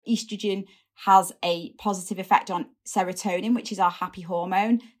estrogen has a positive effect on serotonin, which is our happy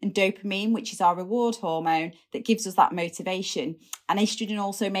hormone, and dopamine, which is our reward hormone that gives us that motivation. And estrogen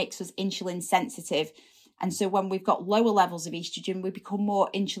also makes us insulin sensitive. And so when we've got lower levels of estrogen, we become more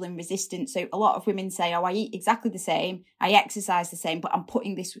insulin resistant. So a lot of women say, oh, I eat exactly the same, I exercise the same, but I'm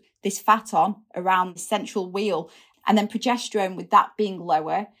putting this fat on around the central wheel. And then progesterone, with that being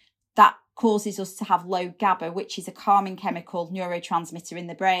lower, that causes us to have low GABA, which is a calming chemical neurotransmitter in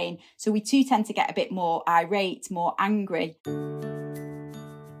the brain. So we too tend to get a bit more irate, more angry.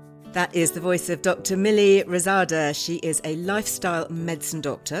 That is the voice of Dr Milli Raizada. She is a lifestyle medicine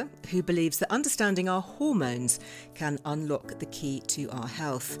doctor who believes that understanding our hormones can unlock the key to our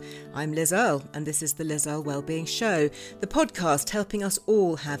health. I'm Liz Earle, and this is the Liz Earle Wellbeing Show, the podcast helping us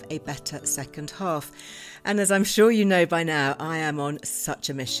all have a better second half. And as I'm sure you know by now, I am on such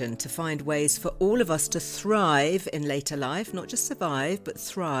a mission to find ways for all of us to thrive in later life, not just survive, but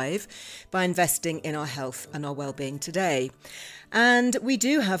thrive by investing in our health and our well-being today. And we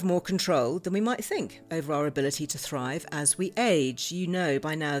do have more control than we might think over our ability to thrive as we age. You know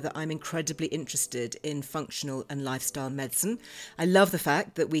by now that I'm incredibly interested in functional and lifestyle medicine. I love the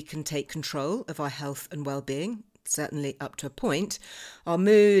fact that we can take control of our health and well-being, certainly up to a point. Our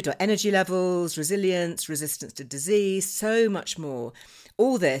mood, our energy levels, resilience, resistance to disease, so much more.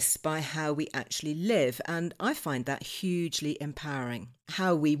 All this by how we actually live, and I find that hugely empowering.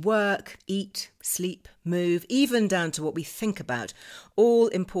 How we work, eat, sleep, move, even down to what we think about, all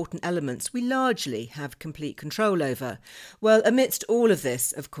important elements we largely have complete control over. Well, amidst all of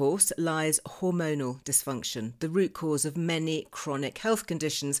this, of course, lies hormonal dysfunction, the root cause of many chronic health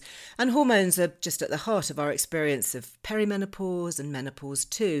conditions, and hormones are just at the heart of our experience of perimenopause and menopause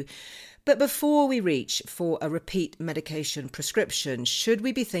too. But before we reach for a repeat medication prescription, should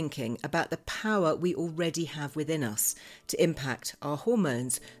we be thinking about the power we already have within us to impact our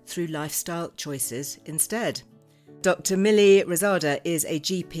hormones through lifestyle choices instead? Dr Milli Raizada is a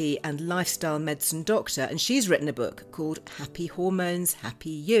GP and lifestyle medicine doctor, and she's written a book called Happy Hormones,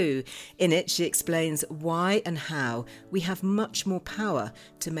 Happy You. In it, she explains why and how we have much more power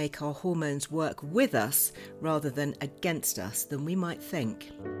to make our hormones work with us rather than against us than we might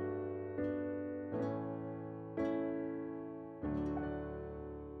think.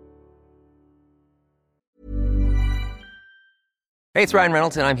 Hey, it's Ryan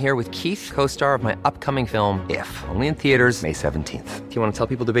Reynolds, and I'm here with Keith, co-star of my upcoming film, If, only in theaters May 17th. Do you want to tell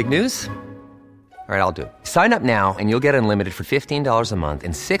people the big news? All right, I'll do it. Sign up now and you'll get unlimited for $15 a month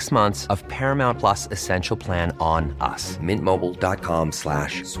and 6 months of Paramount Plus Essential Plan on us.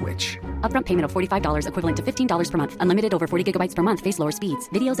 MintMobile.com/switch. Upfront payment of $45 equivalent to $15 per month. Unlimited over 40 gigabytes per month. Face lower speeds.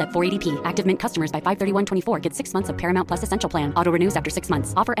 Videos at 480p. Active Mint customers by 531.24 get 6 months of Paramount Plus Essential Plan. Auto renews after 6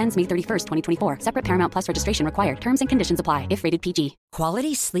 months. Offer ends May 31st, 2024. Separate Paramount Plus registration required. Terms and conditions apply if rated PG.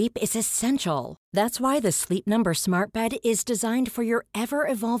 Quality sleep is essential. That's why the Sleep Number Smart Bed is designed for your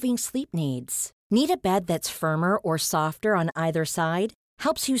ever-evolving sleep needs. Need a bed that's firmer or softer on either side?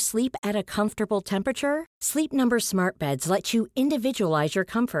 Helps you sleep at a comfortable temperature? Sleep Number Smart Beds let you individualize your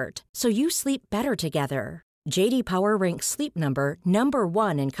comfort, so you sleep better together. J.D. Power ranks Sleep Number number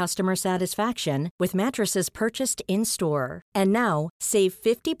 1 in customer satisfaction with mattresses purchased in-store. And now, save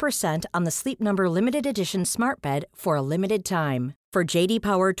 50% on the Sleep Number Limited Edition Smart Bed for a limited time. For J.D.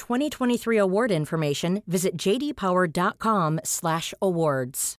 Power 2023 award information, visit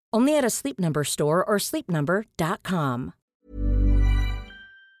jdpower.com/awards. Only at a Sleep Number store or sleepnumber.com.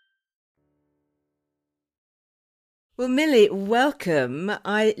 Well, Milli, welcome.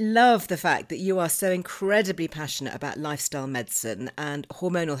 I love the fact that you are so incredibly passionate about lifestyle medicine and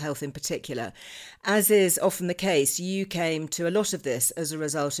hormonal health in particular. As is often the case, you came to a lot of this as a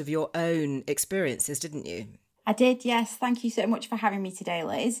result of your own experiences, didn't you? I did, yes. Thank you so much for having me today,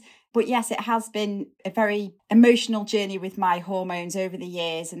 Liz. But yes, it has been a very emotional journey with my hormones over the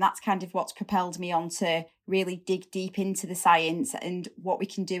years. And that's kind of what's propelled me on to really dig deep into the science and what we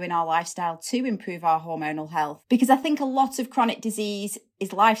can do in our lifestyle to improve our hormonal health. Because I think a lot of chronic disease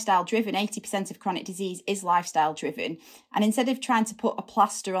is lifestyle driven. 80% of chronic disease is lifestyle driven. And instead of trying to put a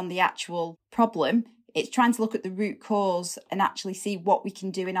plaster on the actual problem, it's trying to look at the root cause and actually see what we can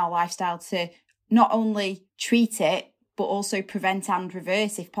do in our lifestyle to not only treat it, but also prevent and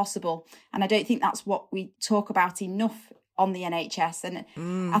reverse if possible. And I don't think that's what we talk about enough on the NHS. And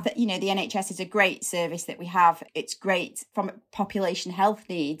I think, the NHS is a great service that we have. It's great from population health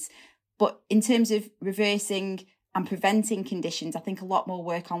needs. But in terms of reversing and preventing conditions, I think a lot more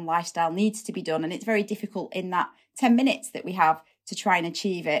work on lifestyle needs to be done. And it's very difficult in that 10 minutes that we have to try and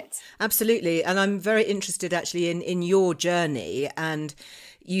achieve it. Absolutely. And I'm very interested actually in your journey and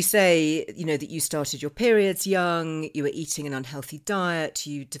you say, that you started your periods young, you were eating an unhealthy diet,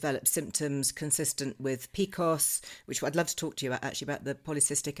 you developed symptoms consistent with PCOS, which I'd love to talk to you about, actually, about the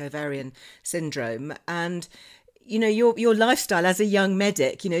polycystic ovarian syndrome. And your lifestyle as a young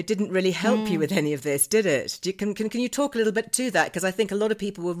medic, didn't really help you with any of this, did it? Can you talk a little bit to that? Because I think a lot of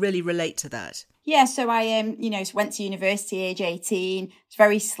people will really relate to that. Yeah, so I went to university age 18, was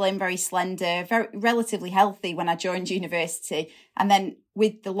very slim, very slender, very relatively healthy when I joined university. And then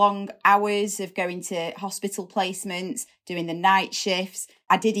with the long hours of going to hospital placements, doing the night shifts,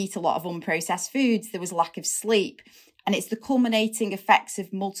 I did eat a lot of unprocessed foods. There was a lack of sleep. And it's the culminating effects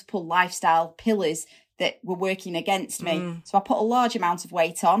of multiple lifestyle pillars that were working against me. So I put a large amount of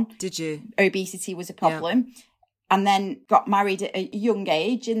weight on. Did you? Obesity was a problem. Yeah. And then got married at a young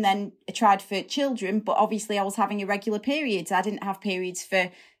age, and then I tried for children, but obviously I was having irregular periods. I didn't have periods for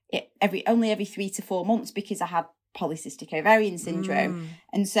only every 3 to 4 months because I had polycystic ovarian syndrome.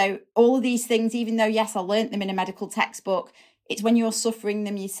 And so all of these things, even though, yes, I learnt them in a medical textbook, it's when you're suffering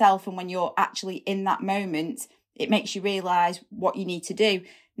them yourself and when you're actually in that moment, it makes you realise what you need to do.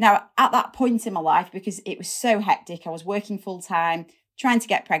 Now, at that point in my life, because it was so hectic, I was working full time, trying to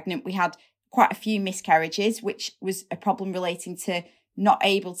get pregnant. We had quite a few miscarriages, which was a problem relating to not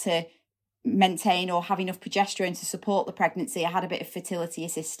able to maintain or have enough progesterone to support the pregnancy. I had a bit of fertility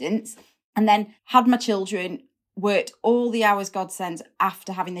assistance, and then had my children, worked all the hours God sends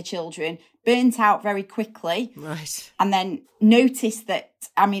after having the children, burnt out very quickly. Right. And then noticed that,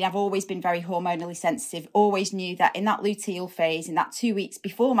 I've always been very hormonally sensitive, always knew that in that luteal phase, in that 2 weeks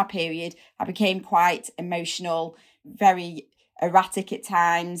before my period, I became quite emotional, very erratic at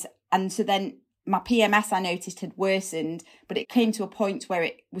times. And so then my PMS, I noticed, had worsened, but it came to a point where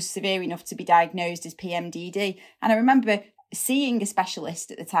it was severe enough to be diagnosed as PMDD. And I remember seeing a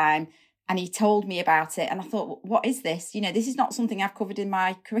specialist at the time, and he told me about it. And I thought, what is this? This is not something I've covered in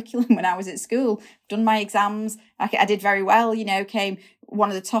my curriculum when I was at school. I've done my exams. I did very well, came one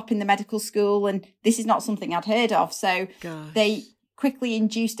of the top in the medical school. And this is not something I'd heard of. So they quickly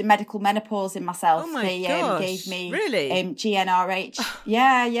induced a medical menopause in myself. Oh my they gosh, gave me really? GnRH.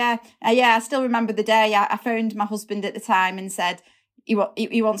 Yeah. I still remember the day. I phoned my husband at the time and said, he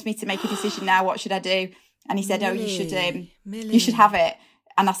wants me to make a decision now. What should I do? And he said, Milli, you should have it.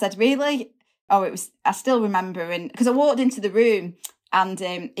 And I said, really? I still remember. And because I walked into the room, and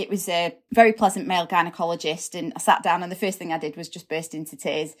it was a very pleasant male gynecologist, and I sat down, and the first thing I did was just burst into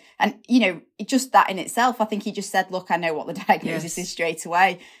tears. And, just that in itself, I think he just said, look, I know what the diagnosis is straight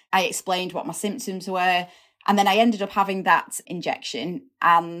away. I explained what my symptoms were. And then I ended up having that injection.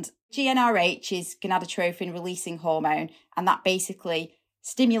 And GnRH is gonadotrophin releasing hormone. And that basically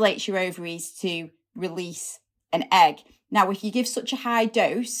stimulates your ovaries to release an egg. Now, if you give such a high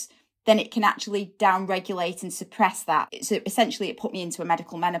dose, then it can actually downregulate and suppress that. So essentially, it put me into a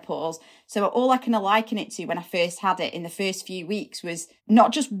medical menopause. So all I can liken it to when I first had it in the first few weeks was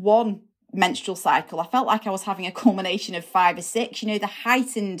not just one menstrual cycle. I felt like I was having a culmination of 5 or 6. The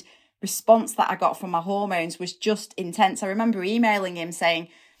heightened response that I got from my hormones was just intense. I remember emailing him saying,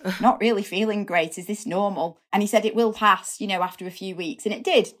 not really feeling great. Is this normal? And he said it will pass, after a few weeks. And it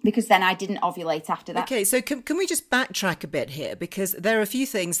did, because then I didn't ovulate after that. Okay, so can we just backtrack a bit here? Because there are a few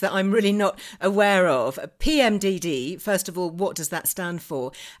things that I'm really not aware of. PMDD, first of all, what does that stand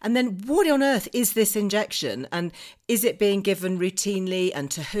for? And then what on earth is this injection? And is it being given routinely, and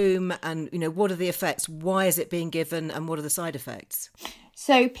to whom? And, what are the effects? Why is it being given? And what are the side effects?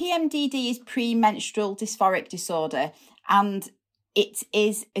 So PMDD is premenstrual dysphoric disorder. And it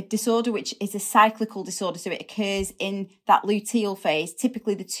is a disorder which is a cyclical disorder. So it occurs in that luteal phase,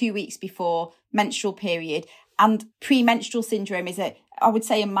 typically the 2 weeks before menstrual period. And premenstrual syndrome is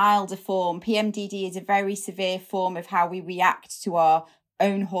a milder form. PMDD is a very severe form of how we react to our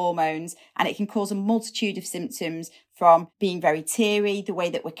own hormones. And it can cause a multitude of symptoms, from being very teary, the way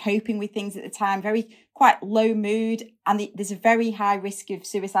that we're coping with things at the time, quite low mood. And there's a very high risk of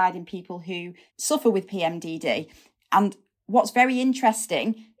suicide in people who suffer with PMDD. And what's very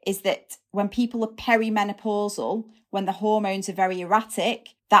interesting is that when people are perimenopausal, when the hormones are very erratic,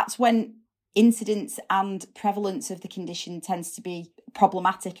 that's when incidence and prevalence of the condition tends to be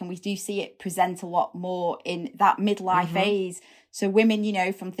problematic. And we do see it present a lot more in that midlife phase. So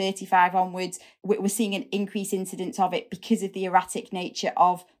women, from 35 onwards, we're seeing an increased incidence of it because of the erratic nature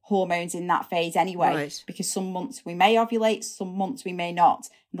of hormones in that phase anyway. Right. Because some months we may ovulate, some months we may not.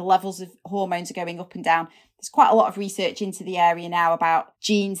 And the levels of hormones are going up and down. There's quite a lot of research into the area now about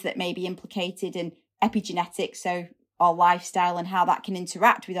genes that may be implicated, and epigenetics, so our lifestyle and how that can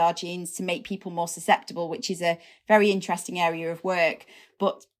interact with our genes to make people more susceptible, which is a very interesting area of work.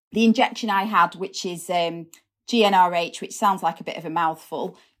 But the injection I had, which is GnRH, which sounds like a bit of a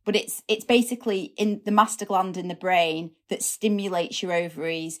mouthful, but it's basically in the master gland in the brain that stimulates your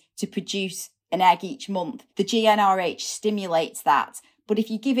ovaries to produce an egg each month. The GnRH stimulates that. But if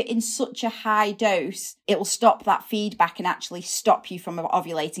you give it in such a high dose, it will stop that feedback and actually stop you from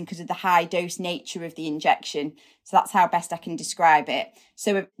ovulating because of the high dose nature of the injection. So that's how best I can describe it.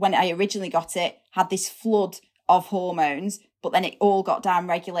 So when I originally got it, had this flood of hormones, but then it all got down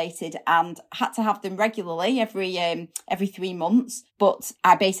regulated and had to have them regularly every 3 months. But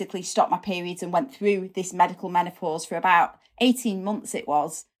I basically stopped my periods and went through this medical menopause for about 18 months it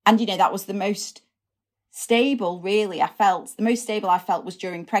was. And, that was the most stable, really, I felt. The most stable I felt was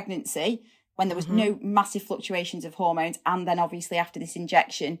during pregnancy, when there was no massive fluctuations of hormones, and then obviously after this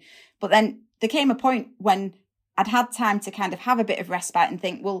injection. But then there came a point when I'd had time to kind of have a bit of respite and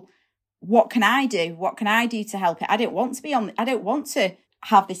think, well, what can I do? What can I do to help it? I don't want to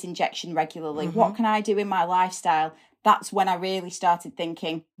have this injection regularly. What can I do in my lifestyle? That's when I really started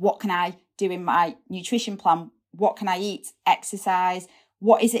thinking, what can I do in my nutrition plan? What can I eat? Exercise?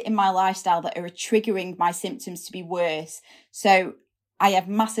 What is it in my lifestyle that are triggering my symptoms to be worse? So I have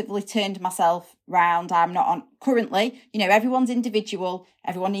massively turned myself round. I'm not on currently, everyone's individual.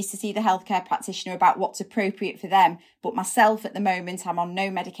 Everyone needs to see the healthcare practitioner about what's appropriate for them. But myself at the moment, I'm on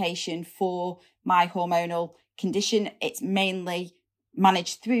no medication for my hormonal condition. It's mainly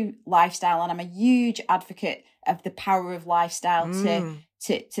managed through lifestyle. And I'm a huge advocate of the power of lifestyle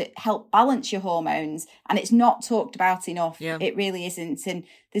to help balance your hormones. And it's not talked about enough. Yeah. It really isn't. And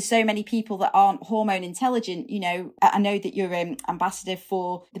there's so many people that aren't hormone intelligent. I know that you're ambassador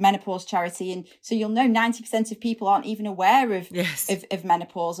for the menopause charity. And so you'll know 90% of people aren't even aware of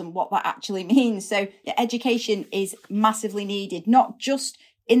menopause and what that actually means. So education is massively needed, not just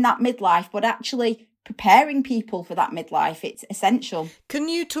in that midlife, but actually preparing people for that midlife. It's essential. Can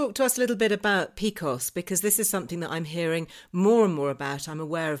you talk to us a little bit about PCOS? Because this is something that I'm hearing more and more about. I'm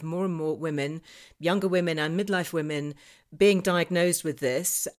aware of more and more women, younger women and midlife women, being diagnosed with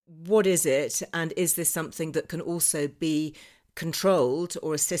this. What is it? And is this something that can also be controlled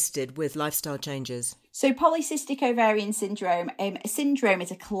or assisted with lifestyle changes? So polycystic ovarian syndrome, a syndrome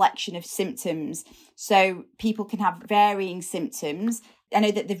is a collection of symptoms. So people can have varying symptoms. I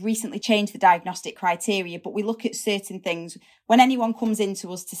know that they've recently changed the diagnostic criteria, but we look at certain things. When anyone comes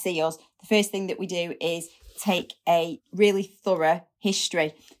into us to see us, the first thing that we do is take a really thorough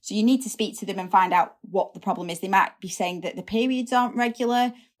history. So you need to speak to them and find out what the problem is. They might be saying that the periods aren't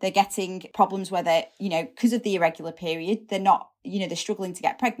regular. They're getting problems where they're, because of the irregular period, they're not, they're struggling to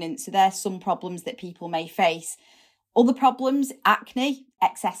get pregnant. So there's some problems that people may face. Other problems, acne,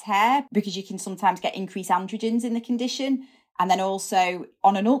 excess hair, because you can sometimes get increased androgens in the condition. And then also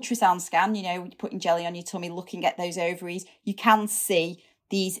on an ultrasound scan, putting jelly on your tummy, looking at those ovaries, you can see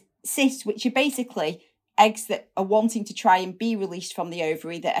these cysts, which are basically eggs that are wanting to try and be released from the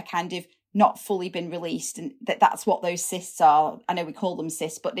ovary that are kind of not fully been released. And that's what those cysts are. I know we call them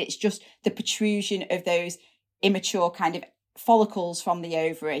cysts, but it's just the protrusion of those immature kind of follicles from the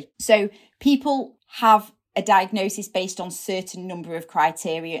ovary. So people have a diagnosis based on certain number of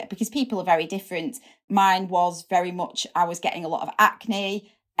criteria because people are very different. Mine was very much, I was getting a lot of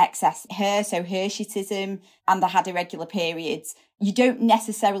acne, excess hair, so hirsutism, and I had irregular periods. You don't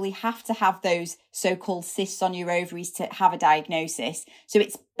necessarily have to have those so-called cysts on your ovaries to have a diagnosis. So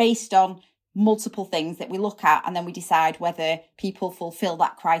it's based on multiple things that we look at, and then we decide whether people fulfill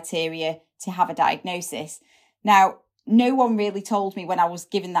that criteria to have a diagnosis. Now, no one really told me when I was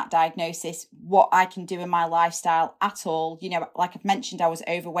given that diagnosis what I can do in my lifestyle at all. Like I've mentioned, I was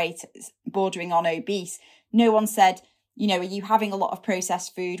overweight, bordering on obese. No one said, are you having a lot of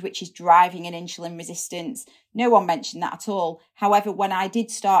processed food, which is driving an insulin resistance? No one mentioned that at all. However, when I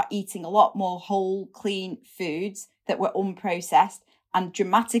did start eating a lot more whole, clean foods that were unprocessed and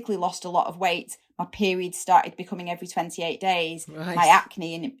dramatically lost a lot of weight, my periods started becoming every 28 days. Right. My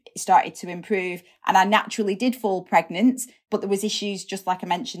acne started to improve, and I naturally did fall pregnant, but there was issues, just like I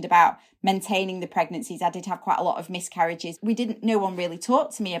mentioned, about maintaining the pregnancies. I did have quite a lot of miscarriages. No one really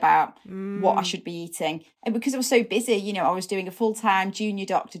talked to me about what I should be eating. And because I was so busy, I was doing a full-time junior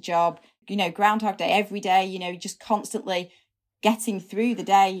doctor job, Groundhog Day every day, just constantly getting through the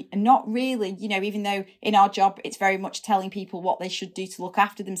day and not really, even though in our job, it's very much telling people what they should do to look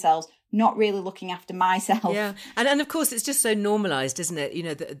after themselves, not really looking after myself. Yeah. And of course, it's just so normalised, isn't it? You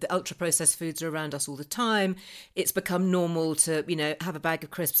know, the ultra-processed foods are around us all the time. It's become normal to, you know, have a bag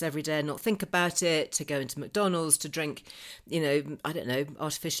of crisps every day and not think about it, to go into McDonald's, to drink, you know, I don't know,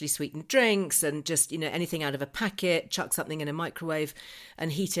 artificially sweetened drinks and just, you know, anything out of a packet, chuck something in a microwave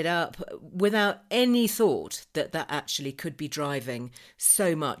and heat it up without any thought that that actually could be driving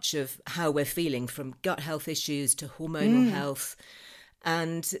so much of how we're feeling, from gut health issues to hormonal health.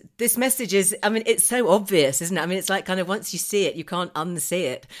 And this message is, I mean, it's so obvious, isn't it? I mean, it's like kind of once you see it, you can't unsee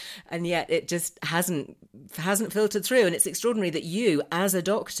it. And yet it just hasn't filtered through. And it's extraordinary that you, as a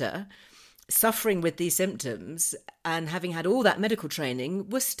doctor, suffering with these symptoms and having had all that medical training,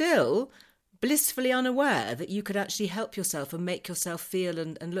 were still blissfully unaware that you could actually help yourself and make yourself feel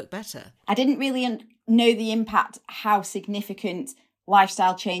and look better. I didn't really know the impact, how significant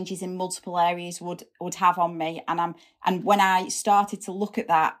lifestyle changes in multiple areas would have on me, and when I started to look at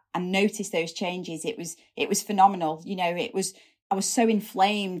that and notice those changes, it was phenomenal. You know, I was so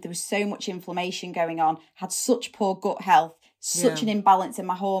inflamed, there was so much inflammation going on, had such poor gut health, such an imbalance in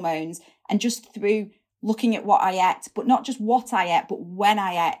my hormones, and just through looking at what I ate, but not just what I ate, but when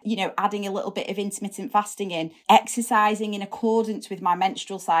I ate, you know, adding a little bit of intermittent fasting in, exercising in accordance with my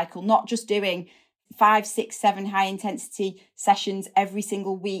menstrual cycle, not just doing 5, 6, 7 high intensity sessions every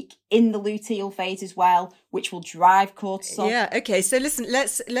single week in the luteal phase as well, which will drive cortisol. Yeah, okay. So listen,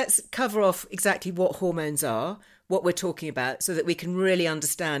 let's cover off exactly what hormones are, what we're talking about, so that we can really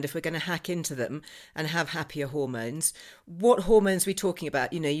understand, if we're going to hack into them and have happier hormones, what hormones we're talking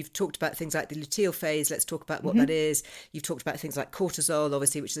about. You know, you've talked about things like the luteal phase. Let's talk about what that is. You've talked about things like cortisol,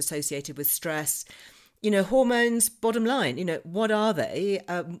 obviously, which is associated with stress. You know, hormones, bottom line, you know, what are they?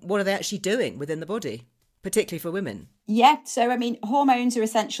 What are they actually doing within the body, particularly for women? Yeah, so I mean, hormones are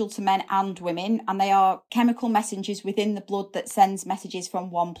essential to men and women, and they are chemical messengers within the blood that sends messages from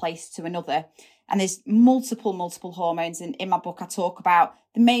one place to another. And there's multiple hormones. And in my book, I talk about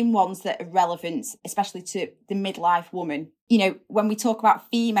the main ones that are relevant, especially to the midlife woman. You know, when we talk about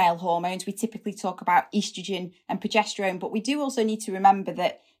female hormones, we typically talk about estrogen and progesterone, but we do also need to remember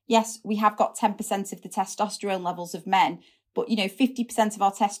that yes, we have got 10% of the testosterone levels of men, but, you know, 50% of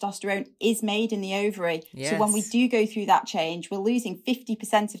our testosterone is made in the ovary. Yes. So when we do go through that change, we're losing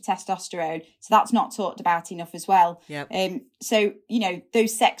 50% of testosterone. So that's not talked about enough as well. Yep. So, you know,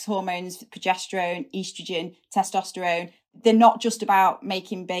 those sex hormones, progesterone, estrogen, testosterone, they're not just about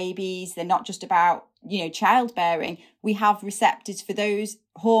making babies. They're not just about, you know, childbearing. We have receptors for those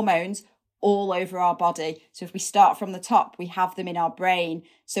hormones all over our body. So if we start from the top, we have them in our brain.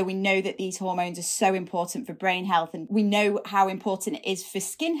 So we know that these hormones are so important for brain health, and we know how important it is for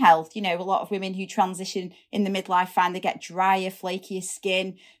skin health. You know, a lot of women who transition in the midlife find they get drier, flakier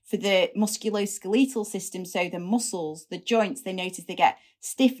skin. For the musculoskeletal system, so the muscles, the joints, they notice they get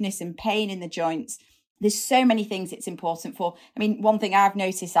stiffness and pain in the joints. There's so many things it's important for. I mean, one thing I've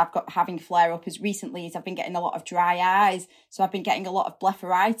noticed I've got having flare up as recently is I've been getting a lot of dry eyes. So I've been getting a lot of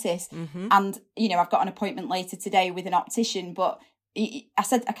blepharitis. And, you know, I've got an appointment later today with an optician, but I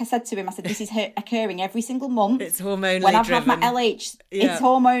said to him, this is occurring every single month. It's hormonally when I've driven. had my LH, it's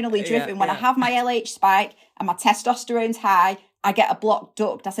hormonally driven. When I have my LH spike and my testosterone's high, I get a blocked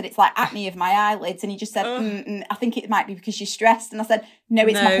duct. I said, it's like acne of my eyelids. And he just said, I think it might be because you're stressed. And I said, no,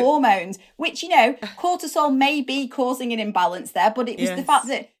 it's my hormones, which, you know, cortisol may be causing an imbalance there, but it was the fact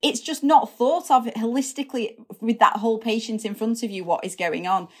that it's just not thought of holistically with that whole patient in front of you, what is going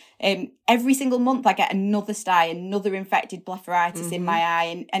on. Every single month I get another stye, another infected blepharitis in my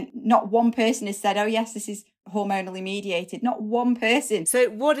eye. And not one person has said, oh yes, this is hormonally mediated. Not one person. So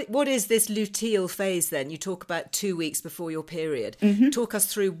what is this luteal phase then? You talk about 2 weeks before your period. Talk us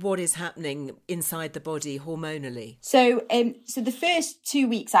through what is happening inside the body hormonally. So the first 2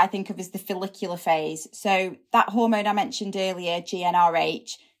 weeks I think of as the follicular phase. So that hormone I mentioned earlier,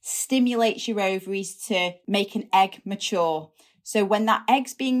 GnRH, stimulates your ovaries to make an egg mature. So when that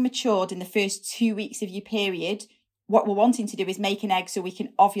egg's being matured in the first 2 weeks of your period, what we're wanting to do is make an egg so we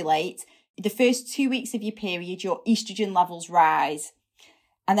can ovulate. The first 2 weeks of your period, your estrogen levels rise.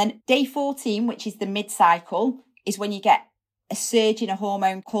 And then day 14, which is the mid-cycle, is when you get a surge in a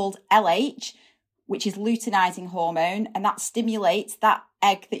hormone called LH, which is luteinizing hormone. And that stimulates that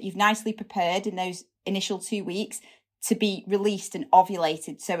egg that you've nicely prepared in those initial 2 weeks to be released and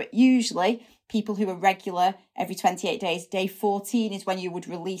ovulated. So it usually people who are regular every 28 days, day 14 is when you would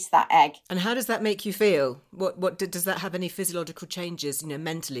release that egg. And how does that make you feel? Does that have any physiological changes,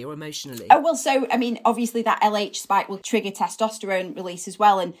 mentally or emotionally? Oh, well, so, obviously that LH spike will trigger testosterone release as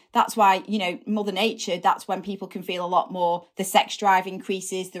well. And that's why, Mother Nature, that's when people can feel a lot more, the sex drive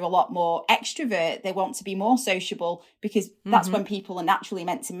increases, they're a lot more extrovert, they want to be more sociable, because that's when people are naturally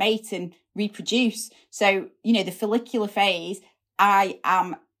meant to mate and reproduce. So, the follicular phase, I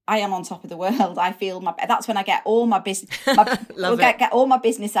am on top of the world. I feel that's when I get all my business, get all my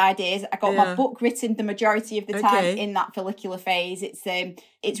business ideas. I got my book written the majority of the time in that follicular phase.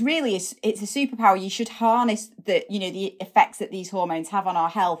 It's really it's a superpower. You should harness the effects that these hormones have on our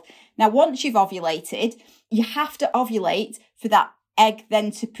health. Now, once you've ovulated, you have to ovulate for that egg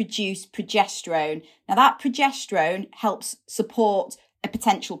then to produce progesterone. Now, that progesterone helps support a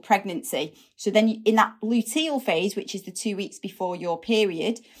potential pregnancy. So then in that luteal phase, which is the 2 weeks before your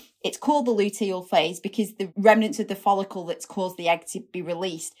period, it's called the luteal phase because the remnants of the follicle that's caused the egg to be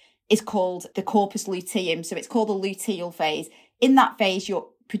released is called the corpus luteum. So it's called the luteal phase. In that phase, your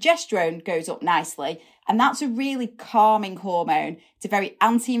progesterone goes up nicely. And that's a really calming hormone. It's a very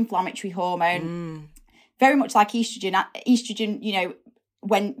anti-inflammatory hormone, very much like estrogen. Estrogen,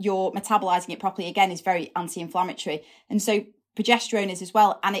 when you're metabolizing it properly, again, is very anti-inflammatory. And so progesterone is as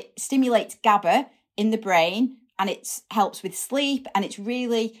well, and it stimulates GABA in the brain, and it helps with sleep, and it's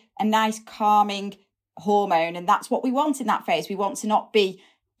really a nice calming hormone, and that's what we want in that phase. We want to not be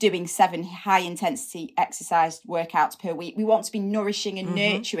doing 7 high intensity exercise workouts per week. We want to be nourishing and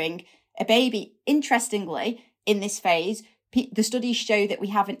nurturing a baby. Interestingly, in this phase, the studies show that we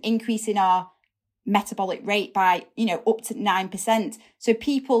have an increase in our metabolic rate by up to 9%. So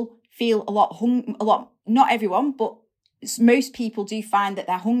people feel a lot, not everyone, but most people do find that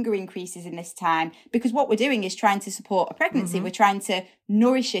their hunger increases in this time, because what we're doing is trying to support a pregnancy. We're trying to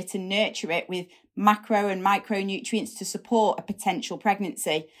nourish it and nurture it with macro and micronutrients to support a potential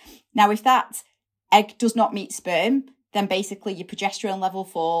pregnancy. Now, if that egg does not meet sperm, then basically your progesterone level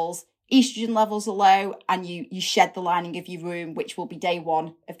falls, estrogen levels are low, and you shed the lining of your womb, which will be day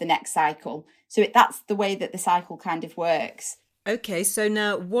 1 of the next cycle. So that's the way that the cycle kind of works. Okay, so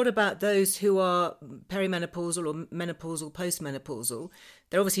now what about those who are perimenopausal or menopausal, postmenopausal?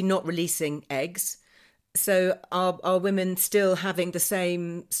 They're obviously not releasing eggs. So are women still having the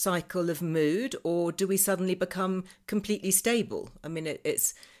same cycle of mood, or do we suddenly become completely stable? I mean,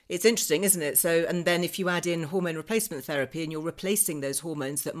 it's interesting, isn't it? So, and then if you add in hormone replacement therapy and you're replacing those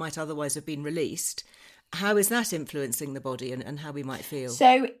hormones that might otherwise have been released, how is that influencing the body and how we might feel?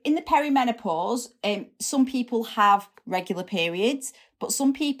 So in the perimenopause, some people have regular periods, but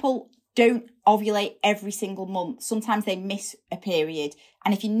some people don't ovulate every single month. Sometimes they miss a period.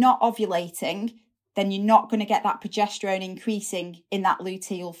 And if you're not ovulating, then you're not going to get that progesterone increasing in that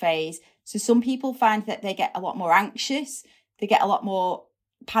luteal phase. So some people find that they get a lot more anxious, they get a lot more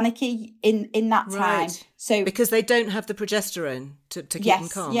panicky in that time. Right. So because they don't have the progesterone to keep them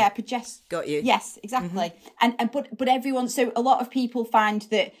calm. Yeah, got you. Yes, exactly. But everyone, so a lot of people find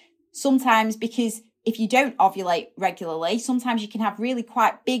that sometimes, because if you don't ovulate regularly, sometimes you can have really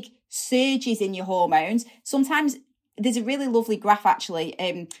quite big surges in your hormones. Sometimes there's a really lovely graph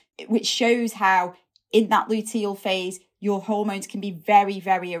actually, which shows how in that luteal phase your hormones can be very,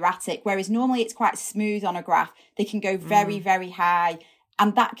 very erratic, whereas normally it's quite smooth on a graph. They can go very, very high.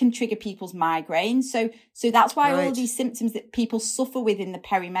 And that can trigger people's migraines. So that's why all of these symptoms that people suffer with in the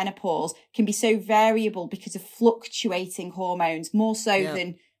perimenopause can be so variable because of fluctuating hormones, more so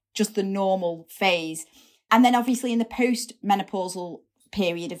than just the normal phase. And then obviously in the post-menopausal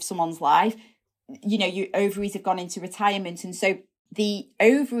period of someone's life, your ovaries have gone into retirement. And so the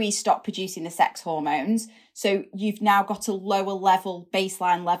ovaries stop producing the sex hormones. So you've now got a lower level,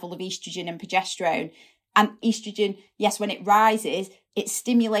 baseline level of estrogen and progesterone. And estrogen, yes, when it rises, it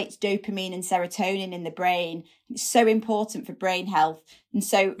stimulates dopamine and serotonin in the brain. It's so important for brain health. And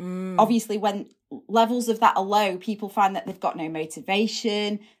so obviously when levels of that are low, people find that they've got no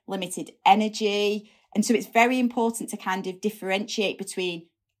motivation, limited energy. And so it's very important to kind of differentiate between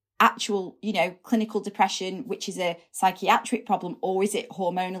actual, clinical depression, which is a psychiatric problem, or is it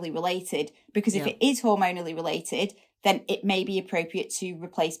hormonally related? Because if it is hormonally related, then it may be appropriate to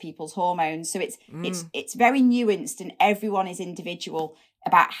replace people's hormones. So it's very nuanced, and everyone is individual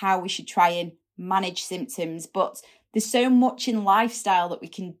about how we should try and manage symptoms. But there's so much in lifestyle that we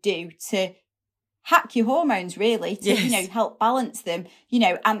can do to hack your hormones, really, to help balance them.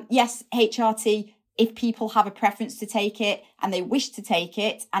 And yes, HRT, if people have a preference to take it and they wish to take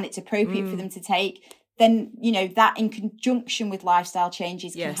it and it's appropriate for them to take, then that in conjunction with lifestyle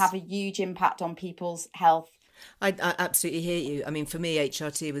changes can have a huge impact on people's health. I absolutely hear you. I mean, for me,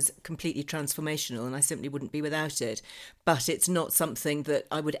 HRT was completely transformational and I simply wouldn't be without it. But it's not something that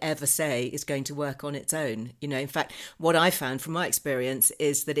I would ever say is going to work on its own. You know, in fact, what I found from my experience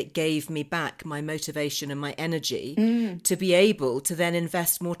is that it gave me back my motivation and my energy to be able to then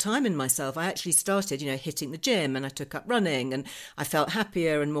invest more time in myself. I actually started, hitting the gym, and I took up running, and I felt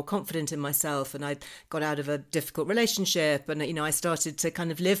happier and more confident in myself, and I got out of a difficult relationship, and, I started to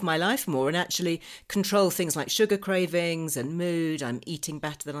kind of live my life more and actually control things like sugar cravings and mood. I'm eating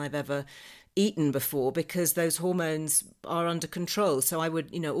better than I've ever eaten before because those hormones are under control. So I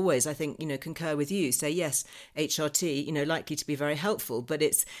would, always, I think, concur with you, say, yes, HRT, likely to be very helpful, but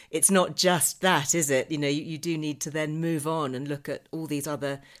it's not just that, is it? You do need to then move on and look at all these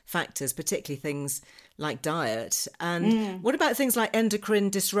other factors, particularly things like diet. And what about things like endocrine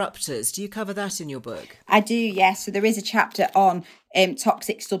disruptors? Do you cover that in your book? I do, yes. So there is a chapter on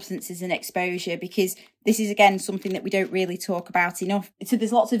toxic substances and exposure, because this is, again, something that we don't really talk about enough. So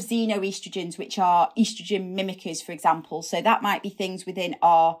there's lots of xenoestrogens, which are estrogen mimickers, for example. So that might be things within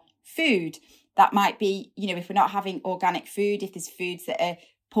our food. That might be, if we're not having organic food, if there's foods that are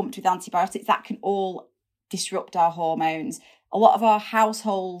pumped with antibiotics, that can all disrupt our hormones. A lot of our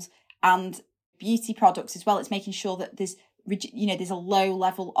household and beauty products as well, it's making sure that there's a low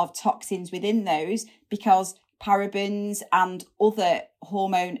level of toxins within those, because parabens and other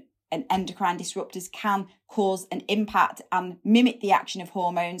hormone and endocrine disruptors can cause an impact and mimic the action of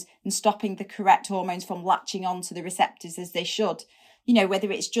hormones and stopping the correct hormones from latching onto the receptors as they should.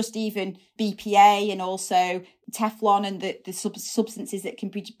 Whether it's just even BPA and also Teflon and the substances that can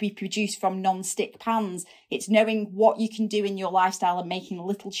be produced from non-stick pans. It's knowing what you can do in your lifestyle and making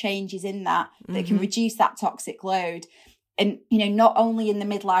little changes in that can reduce that toxic load. And, not only in the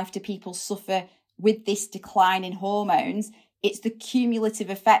midlife do people suffer with this decline in hormones, it's the cumulative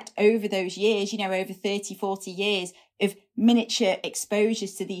effect over those years, over 30, 40 years of miniature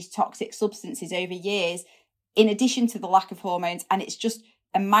exposures to these toxic substances over years, in addition to the lack of hormones. And it's just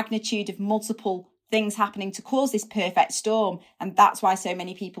a magnitude of multiple things happening to cause this perfect storm. And that's why so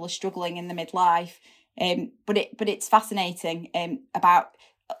many people are struggling in the midlife. But it's fascinating about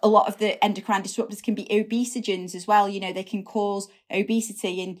a lot of the endocrine disruptors can be obesogens as well. They can cause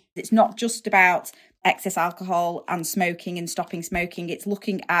obesity, and it's not just about excess alcohol and smoking and stopping smoking. It's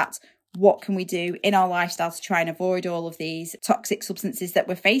looking at what can we do in our lifestyle to try and avoid all of these toxic substances that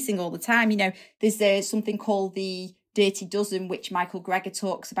we're facing all the time. There's something called the Dirty Dozen, which Michael Greger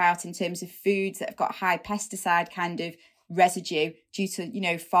talks about in terms of foods that have got high pesticide kind of residue due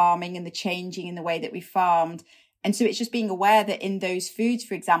to, farming and the changing in the way that we farmed. And so it's just being aware that in those foods,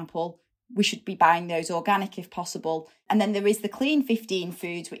 for example, we should be buying those organic if possible. And then there is the clean 15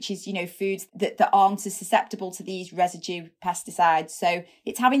 foods, which is, foods that aren't as susceptible to these residue pesticides. So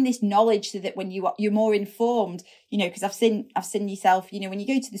it's having this knowledge so that when you're more informed, because I've seen yourself, when you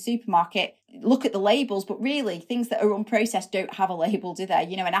go to the supermarket, look at the labels, but really things that are unprocessed don't have a label, do they?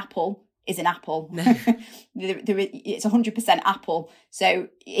 An apple is an apple. No. It's 100% apple. So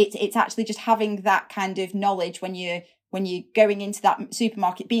it's actually just having that kind of knowledge when you're going into that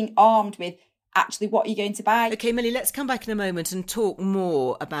supermarket, being armed with actually what you're going to buy. Okay, Milli, let's come back in a moment and talk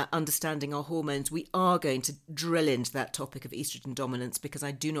more about understanding our hormones. We are going to drill into that topic of estrogen dominance because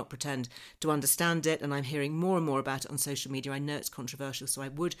I do not pretend to understand it, and I'm hearing more and more about it on social media. I know it's controversial, so I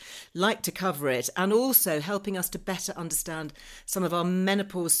would like to cover it, and also helping us to better understand some of our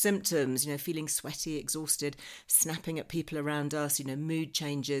menopause symptoms, feeling sweaty, exhausted, snapping at people around us, mood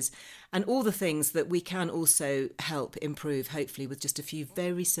changes, and all the things that we can also help improve, hopefully, with just a few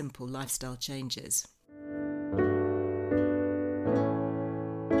very simple lifestyle changes.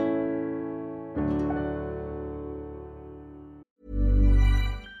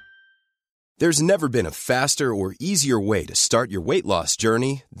 There's never been a faster or easier way to start your weight loss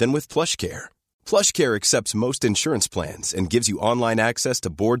journey than with PlushCare. PlushCare accepts most insurance plans and gives you online access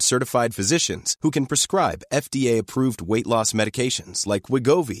to board-certified physicians who can prescribe FDA-approved weight loss medications like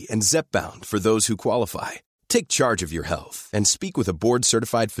Wegovy and Zepbound for those who qualify. Take charge of your health and speak with a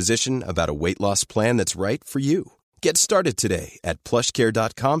board-certified physician about a weight loss plan that's right for you. Get started today at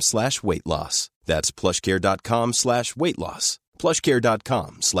plushcare.com/weightloss. That's plushcare.com/weightloss.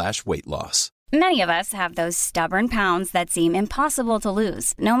 plushcare.com/weightloss. Many of us have those stubborn pounds that seem impossible to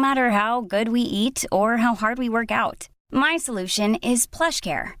lose, no matter how good we eat or how hard we work out. My solution is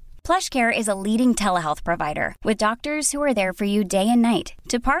PlushCare. PlushCare is a leading telehealth provider with doctors who are there for you day and night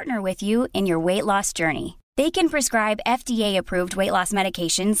to partner with you in your weight loss journey. They can prescribe FDA-approved weight loss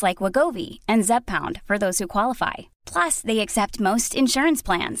medications like Wegovy and Zepbound for those who qualify. Plus, they accept most insurance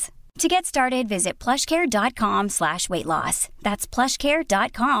plans. To get started, visit plushcare.com/weightloss. That's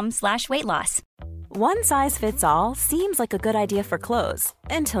plushcare.com/weightloss. One size fits all seems like a good idea for clothes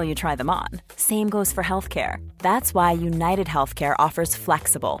until you try them on. Same goes for healthcare. That's why United Healthcare offers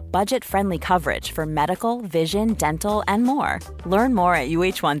flexible, budget-friendly coverage for medical, vision, dental, and more. Learn more at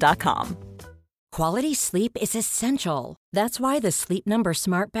uh1.com. Quality sleep is essential. That's why the Sleep Number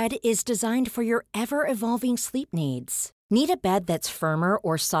Smart Bed is designed for your ever-evolving sleep needs. Need a bed that's firmer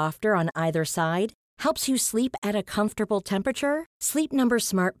or softer on either side? Helps you sleep at a comfortable temperature? Sleep Number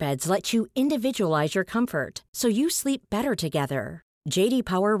Smart Beds let you individualize your comfort, so you sleep better together. J.D.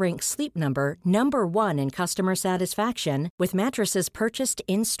 Power ranks Sleep Number number 1 in customer satisfaction with mattresses purchased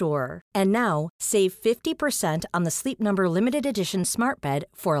in-store. And now, save 50% on the Sleep Number Limited Edition Smart Bed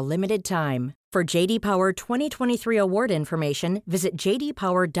for a limited time. For J.D. Power 2023 award information, visit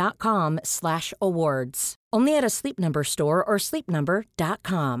jdpower.com/awards. Only at a Sleep Number store or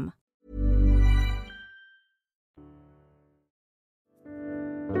sleepnumber.com.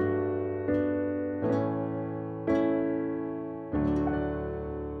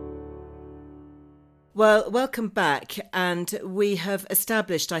 Well, welcome back. And we have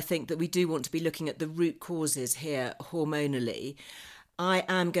established, I think, that we do want to be looking at the root causes here hormonally. I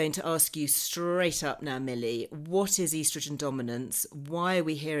am going to ask you straight up now, Milli, what is oestrogen dominance? Why are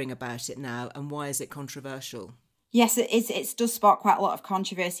we hearing about it now? And why is it controversial? Yes, it does spark quite a lot of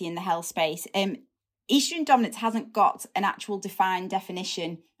controversy in the health space. Estrogen dominance hasn't got an actual defined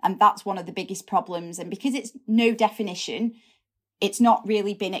definition, and that's one of the biggest problems. And because it's no definition, it's not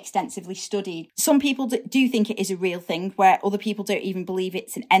really been extensively studied. Some people do think it is a real thing, where other people don't even believe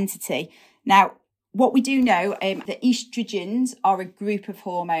it's an entity. Now, what we do know, that estrogens are a group of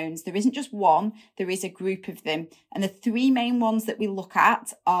hormones. There isn't just one, there is a group of them. And the three main ones that we look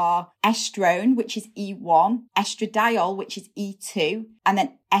at are estrone, which is E1, estradiol, which is E2, and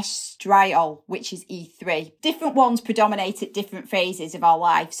then estriol, which is E3. Different ones predominate at different phases of our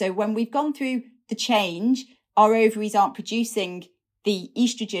life. So when we've gone through the change, our ovaries aren't producing the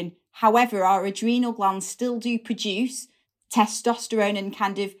estrogen. However, our adrenal glands still do produce testosterone and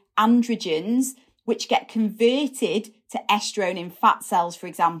kind of androgens, which get converted to estrone in fat cells, for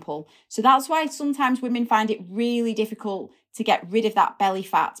example. So that's why sometimes women find it really difficult to get rid of that belly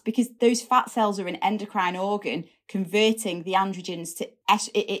fat, because those fat cells are an endocrine organ converting the androgens to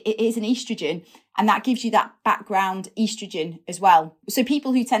it is an estrogen, and that gives you that background estrogen as well. So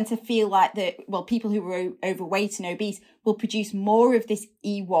people who tend to feel like people who are overweight and obese will produce more of this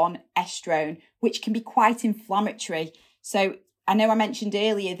E1 estrone, which can be quite inflammatory. So I know I mentioned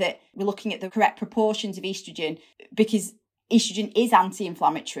earlier that we're looking at the correct proportions of estrogen because estrogen is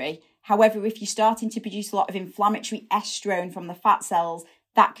anti-inflammatory. However, if you're starting to produce a lot of inflammatory estrone from the fat cells,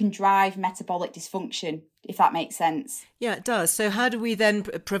 that can drive metabolic dysfunction, if that makes sense. Yeah, it does. So how do we then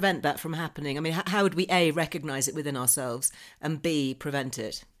prevent that from happening? I mean, how would we A, recognise it within ourselves, and B, prevent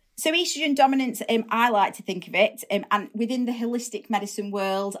it? So estrogen dominance, I like to think of it, and within the holistic medicine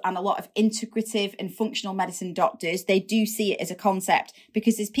world and a lot of integrative and functional medicine doctors, they do see it as a concept,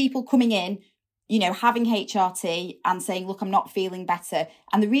 because there's people coming in, having HRT and saying, look, I'm not feeling better.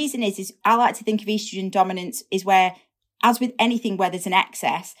 And the reason is I like to think of estrogen dominance is where, as with anything where there's an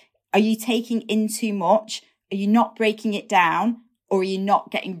excess, are you taking in too much? Are you not breaking it down? Or are you not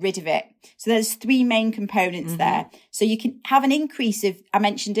getting rid of it? So there's three main components there. So you can have an increase of, I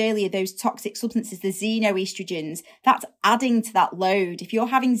mentioned earlier, those toxic substances, the xenoestrogens, that's adding to that load. If you're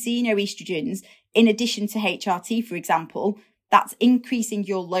having xenoestrogens in addition to HRT, for example, that's increasing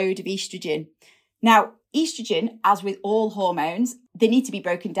your load of estrogen. Now, estrogen, as with all hormones, they need to be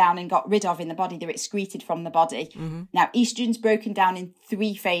broken down and got rid of in the body. They're excreted from the body. Now, estrogen's broken down in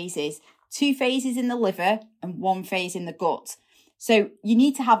 3 phases, 2 phases in the liver and 1 phase in the gut. So you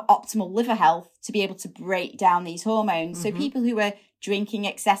need to have optimal liver health to be able to break down these hormones. So people who are drinking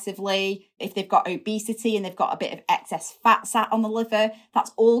excessively, if they've got obesity and they've got a bit of excess fat sat on the liver,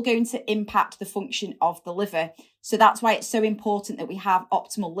 that's all going to impact the function of the liver. So that's why it's so important that we have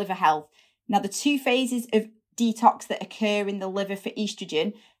optimal liver health. Now, the 2 phases of detox that occur in the liver for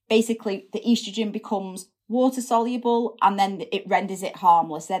estrogen, basically the estrogen becomes water soluble and then it renders it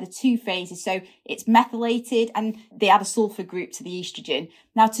harmless. They're the 2 phases. So it's methylated and they add a sulfur group to the estrogen.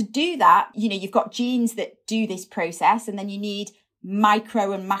 Now, to do that, you've got genes that do this process, and then you need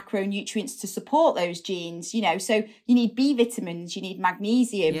micro and macronutrients to support those genes, so you need B vitamins, you need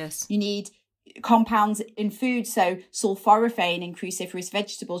magnesium, you need compounds in food, so sulforaphane in cruciferous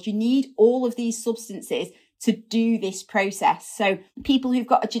vegetables. You need all of these substances to do this process. So people who've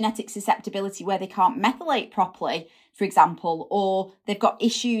got a genetic susceptibility where they can't methylate properly, for example, or they've got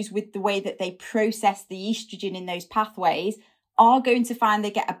issues with the way that they process the estrogen in those pathways, are going to find they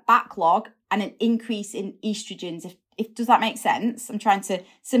get a backlog and an increase in estrogens Does that make sense? I'm trying to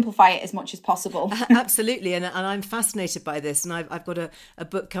simplify it as much as possible. Absolutely. And I'm fascinated by this. And I've got a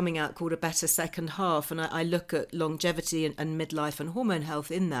book coming out called A Better Second Half. And I look at longevity and midlife and hormone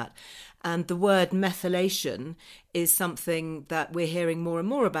health in that. And the word methylation is something that we're hearing more and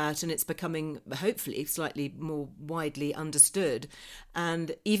more about, and it's becoming, hopefully, slightly more widely understood.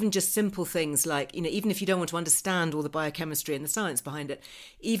 And even just simple things like, even if you don't want to understand all the biochemistry and the science behind it,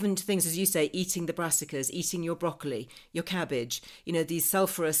 even things, as you say, eating the brassicas, eating your broccoli, your cabbage, these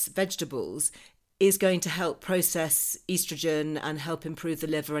sulfurous vegetables, is going to help process estrogen and help improve the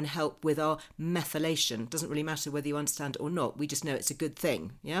liver and help with our methylation. Doesn't really matter whether you understand it or not. We just know it's a good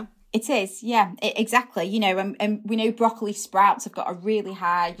thing. Yeah? It is, yeah, exactly. And we know broccoli sprouts have got a really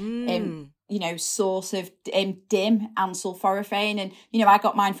high, source of DIM and sulforaphane. And, I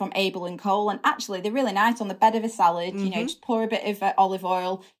got mine from Abel and Cole. And actually, they're really nice on the bed of a salad. Just pour a bit of olive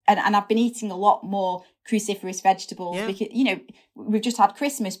oil. And I've been eating a lot more cruciferous vegetables because, we've just had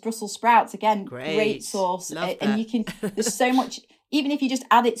Christmas, Brussels sprouts, again, great source. And there's so much... Even if you just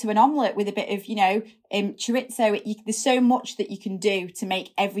add it to an omelette with a bit of, chorizo, there's so much that you can do to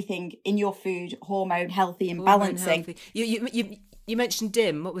make everything in your food hormone healthy and balancing. Healthy. You mentioned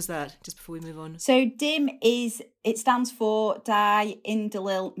DIM. What was that? Just before we move on. So DIM it stands for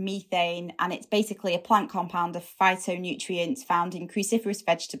diindolyl methane, and it's basically a plant compound of phytonutrients found in cruciferous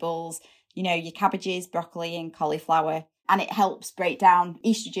vegetables, your cabbages, broccoli and cauliflower. And it helps break down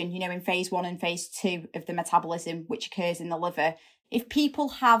estrogen, in phase 1 and phase 2 of the metabolism, which occurs in the liver. If people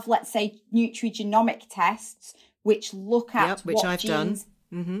have, let's say, nutrigenomic tests, which look at which I've done.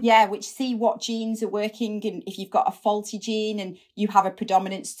 Which see what genes are working, and if you've got a faulty gene and you have a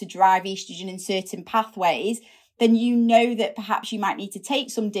predominance to drive estrogen in certain pathways, then you know that perhaps you might need to take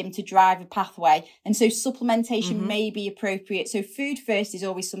some DIM to drive a pathway. And so supplementation may be appropriate. So food first is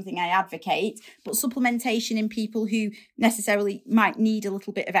always something I advocate, but supplementation in people who necessarily might need a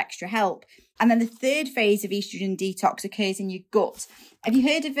little bit of extra help. And then the third phase of estrogen detox occurs in your gut. Have you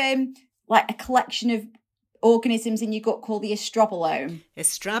heard of a collection of organisms in your gut called the estrobolome?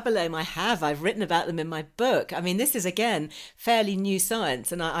 Estrobolome, I have. I've written about them in my book. I mean, this is, again, fairly new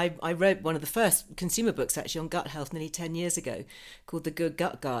science. And I wrote one of the first consumer books, actually, on gut health nearly 10 years ago, called The Good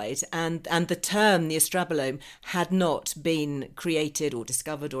Gut Guide. And the term, the estrobolome, had not been created or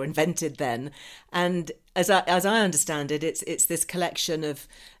discovered or invented then. And as I understand it, it's this collection of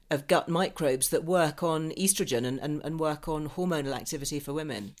gut microbes that work on estrogen and work on hormonal activity for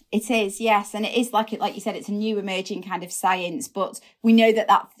women. It is, yes. And it is like you said, it's a new emerging kind of science, but we know that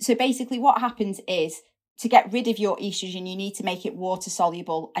so basically what happens is, to get rid of your estrogen, you need to make it water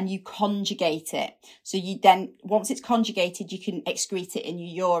soluble and you conjugate it. So you then, once it's conjugated, you can excrete it in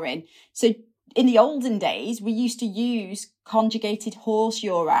your urine. So in the olden days, we used to use conjugated horse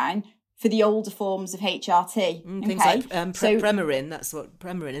urine for the older forms of HRT. Things like Premarin, that's what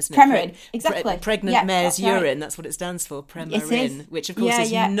Premarin, isn't it? Premarin, exactly. Pregnant mare's urine, that's what it stands for, Premarin, which of course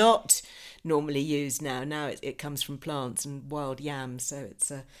is not normally used now. Now it comes from plants and wild yams, so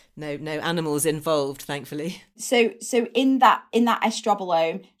it's no animals involved, thankfully. So in that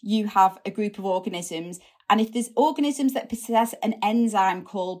estrobolome, you have a group of organisms, and if there's organisms that possess an enzyme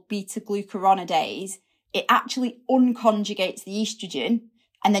called beta-glucuronidase, it actually unconjugates the estrogen,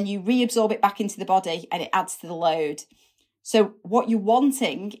 and then you reabsorb it back into the body and it adds to the load. So what you're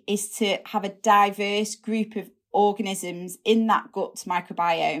wanting is to have a diverse group of organisms in that gut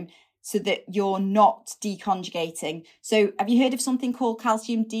microbiome so that you're not deconjugating. So have you heard of something called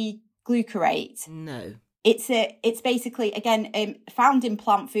calcium D-glucarate? No. It's basically, again, found in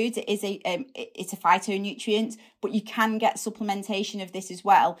plant foods. It's a phytonutrient, but you can get supplementation of this as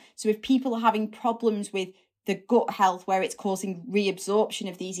well. So if people are having problems with the gut health where it's causing reabsorption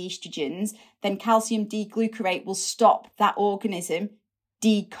of these estrogens, then calcium D-glucarate will stop that organism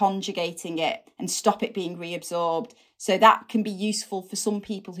deconjugating it and stop it being reabsorbed. So that can be useful for some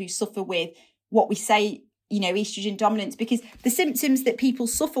people who suffer with what we say, estrogen dominance, because the symptoms that people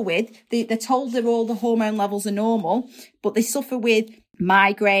suffer with, they're told that all the hormone levels are normal, but they suffer with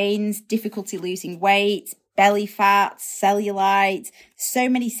migraines, difficulty losing weight, belly fat, cellulite, so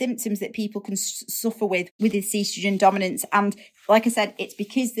many symptoms that people can suffer with this estrogen dominance. And like I said, it's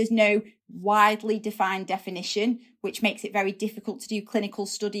because there's no widely defined definition, which makes it very difficult to do clinical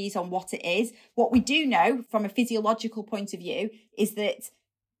studies on what it is. What we do know from a physiological point of view is that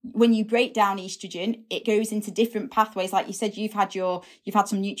when you break down estrogen, it goes into different pathways. Like you said, you've had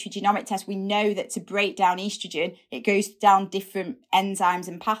some nutrigenomic tests. We know that to break down estrogen, it goes down different enzymes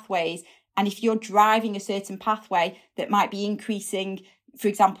and pathways. And if you're driving a certain pathway that might be increasing, for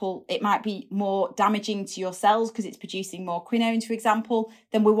example, it might be more damaging to your cells because it's producing more quinones, for example,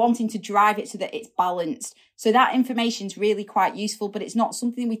 then we're wanting to drive it so that it's balanced. So that information is really quite useful, but it's not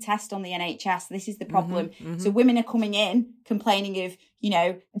something we test on the NHS. This is the problem. So women are coming in complaining of,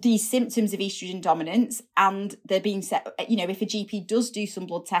 these symptoms of estrogen dominance, and they're being set, if a GP does do some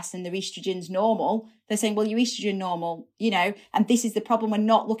blood tests and their estrogen's normal, they're saying, well, your estrogen normal, and this is the problem. We're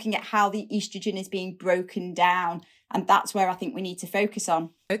not looking at how the estrogen is being broken down. And that's where I think we need to focus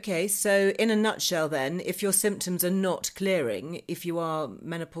on. Okay, so in a nutshell then, if your symptoms are not clearing, if you are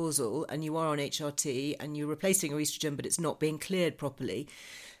menopausal and you are on HRT and you're replacing your estrogen but it's not being cleared properly,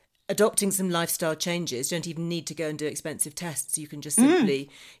 adopting some lifestyle changes, you don't even need to go and do expensive tests. You can just simply,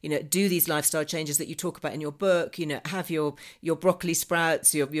 do these lifestyle changes that you talk about in your book, have your broccoli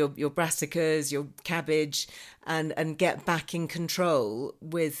sprouts, your brassicas, your cabbage, and get back in control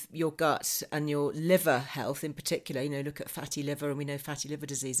with your gut and your liver health in particular. Look at fatty liver, and we know fatty liver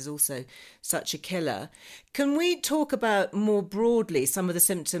disease is also such a killer. Can we talk about more broadly some of the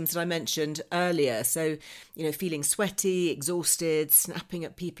symptoms that I mentioned earlier? So, feeling sweaty, exhausted, snapping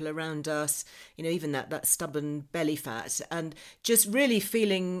at people around us, even that stubborn belly fat, and just really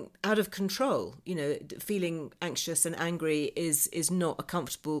feeling out of control. Feeling anxious and angry is not a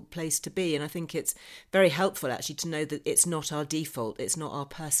comfortable place to be. And I think it's very helpful actually to know that it's not our default, it's not our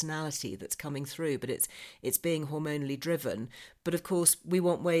personality that's coming through, but it's being hormonally driven. But of course, we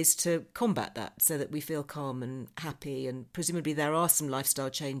want ways to combat that so that we feel calm and happy. And presumably there are some lifestyle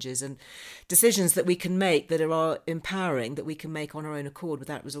changes and decisions that we can make that are empowering, that we can make on our own accord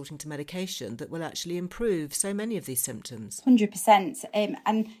without resorting to medication, that will actually improve so many of these symptoms. 100%.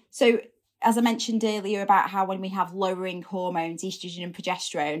 And so, as I mentioned earlier about how when we have lowering hormones, estrogen and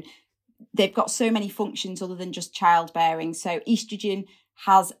progesterone, they've got so many functions other than just childbearing. So estrogen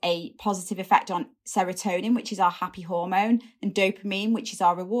has a positive effect on serotonin, which is our happy hormone, and dopamine, which is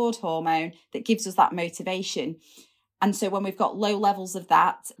our reward hormone that gives us that motivation. And so when we've got low levels of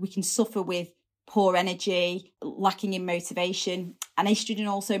that, we can suffer with poor energy, lacking in motivation. And estrogen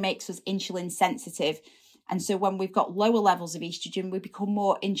also makes us insulin sensitive. And so when we've got lower levels of estrogen, we become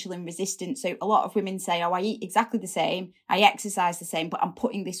more insulin resistant. So a lot of women say, I eat exactly the same, I exercise the same, but I'm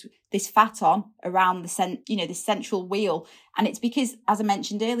putting this fat on around this central wheel. And it's because, as I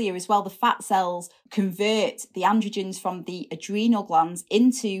mentioned earlier as well, the fat cells convert the androgens from the adrenal glands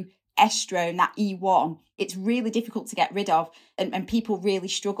into estrone, that E1. It's really difficult to get rid of, and people really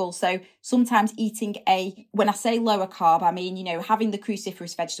struggle. So sometimes eating when I say lower carb, I mean, having the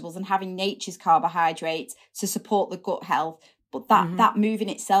cruciferous vegetables and having nature's carbohydrates to support the gut health. But that move in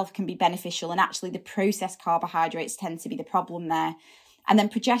itself can be beneficial. And actually the processed carbohydrates tend to be the problem there. And then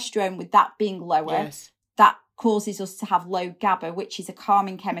progesterone, with that being lower, that causes us to have low GABA, which is a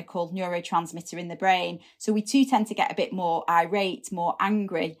calming chemical neurotransmitter in the brain. So we too tend to get a bit more irate, more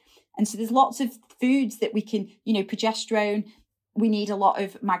angry. And so there's lots of foods that we can, progesterone, we need a lot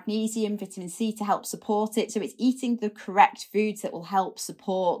of magnesium, vitamin C to help support it. So it's eating the correct foods that will help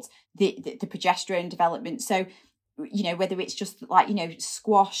support the progesterone development. So, whether it's just like,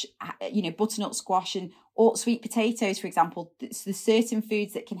 squash, butternut squash or sweet potatoes, for example, there's certain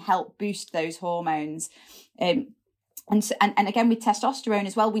foods that can help boost those hormones. And again, with testosterone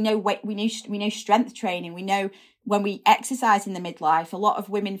as well, we know strength training. We know when we exercise in the midlife, a lot of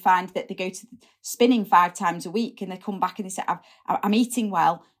women find that they go to spinning 5 times a week and they come back and they say, I'm eating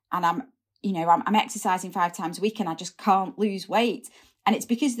well and I'm exercising 5 times a week and I just can't lose weight. And it's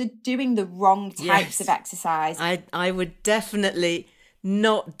because they're doing the wrong types of exercise. I would definitely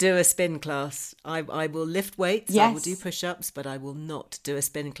not do a spin class. I will lift weights, I will do push-ups, but I will not do a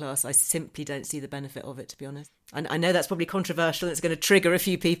spin class. I simply don't see the benefit of it, to be honest. And I know that's probably controversial. It's going to trigger a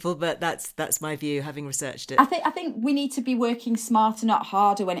few people, but that's my view, having researched it. I think we need to be working smarter, not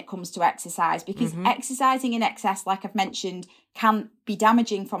harder, when it comes to exercise, because exercising in excess, like I've mentioned, can be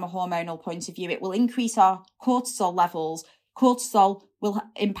damaging from a hormonal point of view. It will increase our cortisol levels. Cortisol will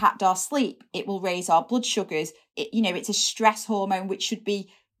impact our sleep. It will raise our blood sugars. It's a stress hormone which should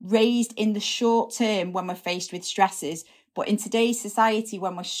be raised in the short term when we're faced with stresses. But in today's society,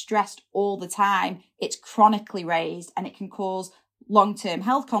 when we're stressed all the time, it's chronically raised, and it can cause long-term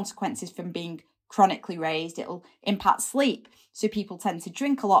health consequences from being chronically raised. It'll impact sleep. So people tend to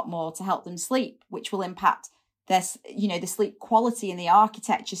drink a lot more to help them sleep, which will impact their, the sleep quality and the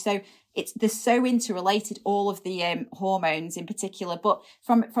architecture. So they're so interrelated, all of the hormones in particular. But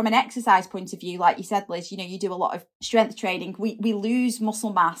from an exercise point of view, like you said, Liz, you do a lot of strength training. We lose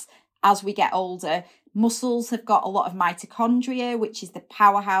muscle mass as we get older. Muscles have got a lot of mitochondria, which is the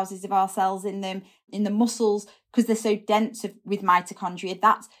powerhouses of our cells in them. In the muscles, because they're so dense with mitochondria,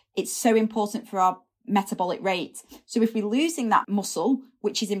 it's so important for our metabolic rate. So if we're losing that muscle,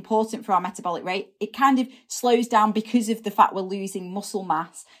 which is important for our metabolic rate. It kind of slows down because of the fact we're losing muscle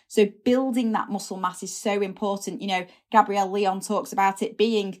mass. So building that muscle mass is so important. You know, Gabrielle Leon talks about it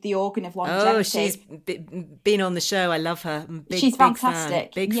being the organ of longevity. Oh, she's been on the show. I love her. She's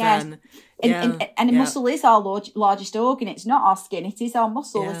fantastic. Big fan. And muscle is our largest organ. It's not our skin. It is our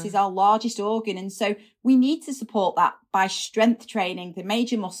muscle. It is our largest organ. And so we need to support that by strength training the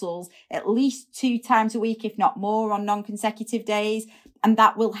major muscles at least 2 times a week, if not more, on non-consecutive days. And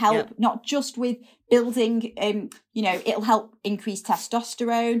that will help not just with building, it'll help increase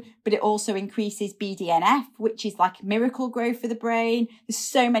testosterone, but it also increases BDNF, which is like miracle growth for the brain. There's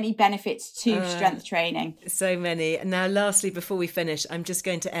so many benefits to strength training. So many. Now, lastly, before we finish, I'm just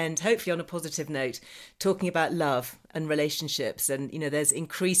going to end, hopefully on a positive note, talking about love and relationships. And, you know, there's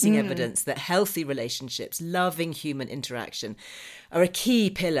increasing evidence that healthy relationships, loving human interaction, are a key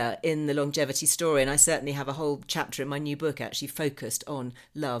pillar in the longevity story. And I certainly have a whole chapter in my new book actually focused on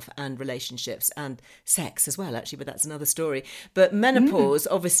love and relationships and sex as well, actually, but that's another story. But menopause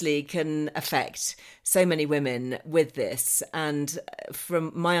obviously can affect so many women with this. And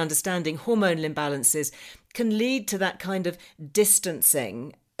from my understanding, hormonal imbalances can lead to that kind of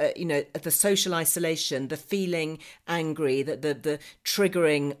distancing, the social isolation, the feeling angry, the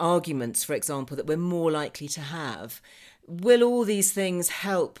triggering arguments, for example, that we're more likely to have. Will all these things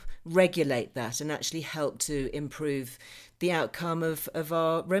help regulate that and actually help to improve the outcome of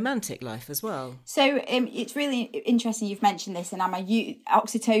our romantic life as well? So it's really interesting you've mentioned this, and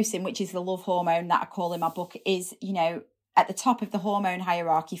oxytocin, which is the love hormone that I call in my book, is, at the top of the hormone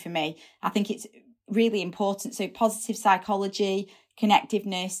hierarchy for me. I think it's really important. So positive psychology,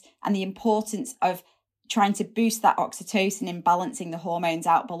 connectiveness, and the importance of trying to boost that oxytocin and balancing the hormones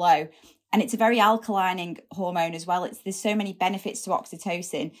out below. And it's a very alkalining hormone as well. There's so many benefits to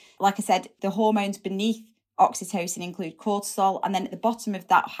oxytocin. Like I said, the hormones beneath oxytocin include cortisol. And then at the bottom of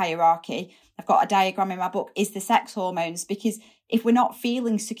that hierarchy, I've got a diagram in my book, is the sex hormones. Because if we're not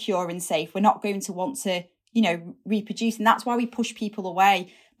feeling secure and safe, we're not going to want to, reproduce. And that's why we push people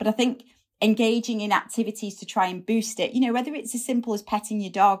away. But I think engaging in activities to try and boost it, whether it's as simple as petting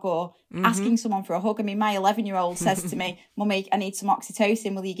your dog or asking someone for a hug. I mean, my 11-year-old says to me, Mummy, I need some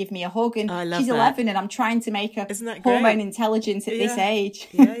oxytocin. Will you give me a hug? And she's 11 and I'm trying to make her hormone intelligence at this age.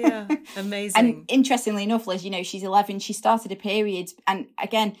 Yeah. Amazing. And interestingly enough, Liz, she's 11. She started a period. And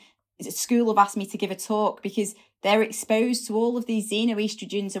again, school have asked me to give a talk because they're exposed to all of these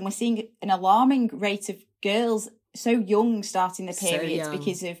xenoestrogens. And we're seeing an alarming rate of girls so young starting the periods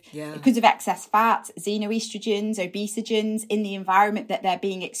because of excess fat, xenoestrogens, obesogens in the environment that they're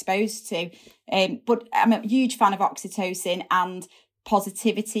being exposed to. But I'm a huge fan of oxytocin and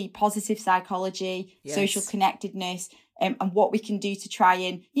positivity, positive psychology, social connectedness, and what we can do to try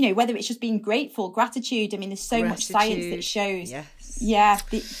and, whether it's just being grateful, gratitude. I mean, there's so much science that shows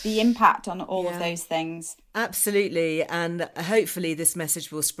the impact on all of those things. Absolutely. And hopefully this message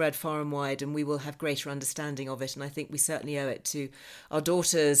will spread far and wide and we will have greater understanding of it. And I think we certainly owe it to our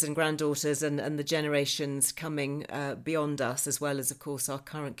daughters and granddaughters and the generations coming beyond us, as well as, of course, our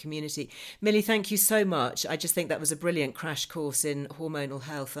current community. Milli, thank you so much. I just think that was a brilliant crash course in hormonal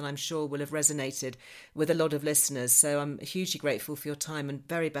health and I'm sure will have resonated with a lot of listeners. So I'm hugely grateful for your time and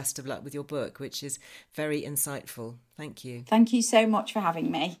very best of luck with your book, which is very insightful. Thank you. Thank you so much for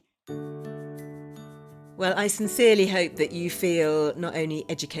having me. Well, I sincerely hope that you feel not only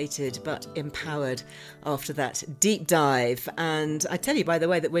educated but empowered after that deep dive. And I tell you, by the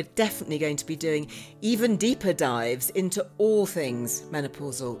way, that we're definitely going to be doing even deeper dives into all things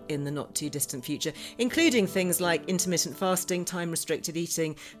menopausal in the not too distant future, including things like intermittent fasting, time-restricted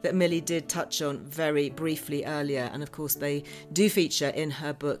eating that Milli did touch on very briefly earlier. And of course, they do feature in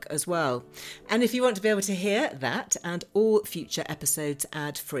her book as well. And if you want to be able to hear that and all future episodes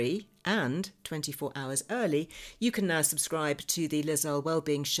ad-free, and 24 hours early, you can now subscribe to the Liz Earle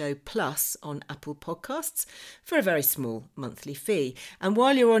Wellbeing Show Plus on Apple Podcasts for a very small monthly fee. And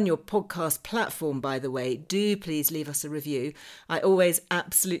while you're on your podcast platform, by the way, do please leave us a review. I always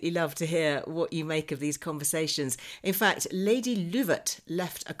absolutely love to hear what you make of these conversations. In fact, Lady Luvet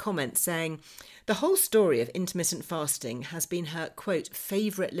left a comment saying, the whole story of intermittent fasting has been her, quote,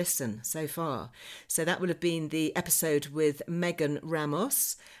 favourite listen so far. So that would have been the episode with Megan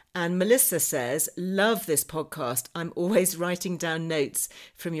Ramos. And Melissa says, love this podcast. I'm always writing down notes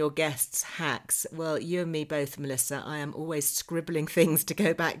from your guests' hacks. Well, you and me both, Melissa. I am always scribbling things to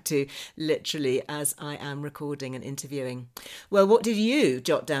go back to, literally, as I am recording and interviewing. Well, what did you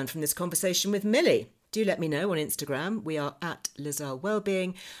jot down from this conversation with Milli? Do let me know on Instagram. We are at Lizelle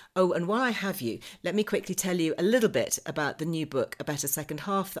Wellbeing. Oh, and while I have you, let me quickly tell you a little bit about the new book, A Better Second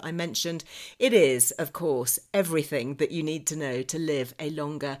Half, that I mentioned. It is, of course, everything that you need to know to live a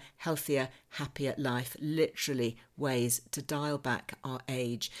longer, healthier, happier life. Literally ways to dial back our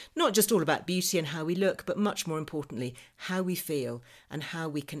age. Not just all about beauty and how we look, but much more importantly, how we feel and how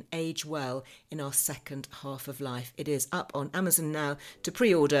we can age well in our second half of life. It is up on Amazon now to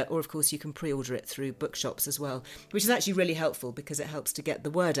pre-order, or of course you can pre-order it through bookshops as well, which is actually really helpful because it helps to get the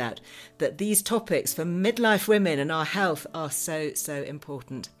word out that these topics for midlife women and our health are so, so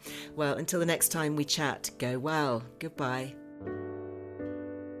important. Well, until the next time we chat, go well. Goodbye.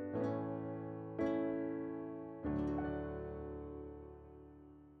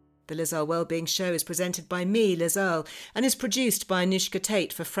 The Lizelle Wellbeing Show is presented by me, Lizelle, and is produced by Anushka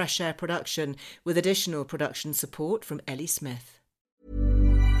Tate for Fresh Air Production, with additional production support from Ellie Smith.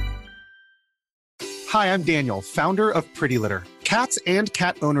 Hi, I'm Daniel, founder of Pretty Litter. Cats and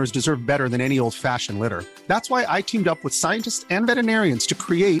cat owners deserve better than any old-fashioned litter. That's why I teamed up with scientists and veterinarians to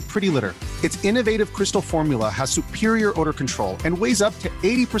create Pretty Litter. Its innovative crystal formula has superior odor control and weighs up to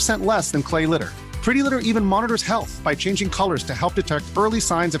 80% less than clay litter. Pretty Litter even monitors health by changing colors to help detect early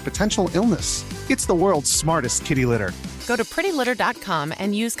signs of potential illness. It's the world's smartest kitty litter. Go to prettylitter.com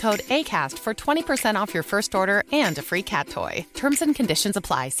and use code ACAST for 20% off your first order and a free cat toy. Terms and conditions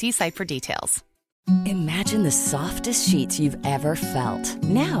apply. See site for details. Imagine the softest sheets you've ever felt.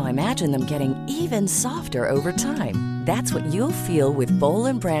 Now imagine them getting even softer over time. That's what you'll feel with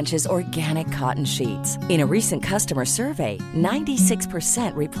Boll & Branch's organic cotton sheets. In a recent customer survey,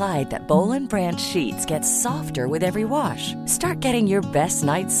 96% replied that Boll & Branch sheets get softer with every wash. Start getting your best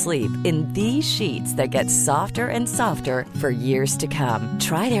night's sleep in these sheets that get softer and softer for years to come.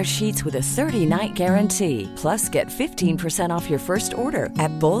 Try their sheets with a 30-night guarantee. Plus, get 15% off your first order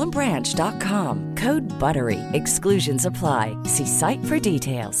at bollandbranch.com. Code BUTTERY. Exclusions apply. See site for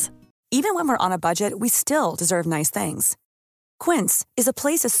details. Even when we're on a budget, we still deserve nice things. Quince is a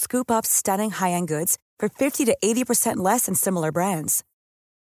place to scoop up stunning high-end goods for 50 to 80% less than similar brands.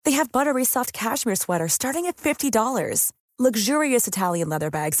 They have buttery soft cashmere sweaters starting at $50, luxurious Italian leather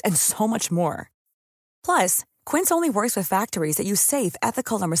bags, and so much more. Plus, Quince only works with factories that use safe,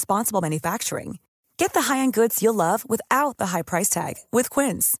 ethical, and responsible manufacturing. Get the high-end goods you'll love without the high price tag with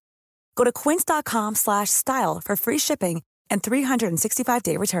Quince. Go to quince.com/style for free shipping and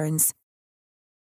 365-day returns.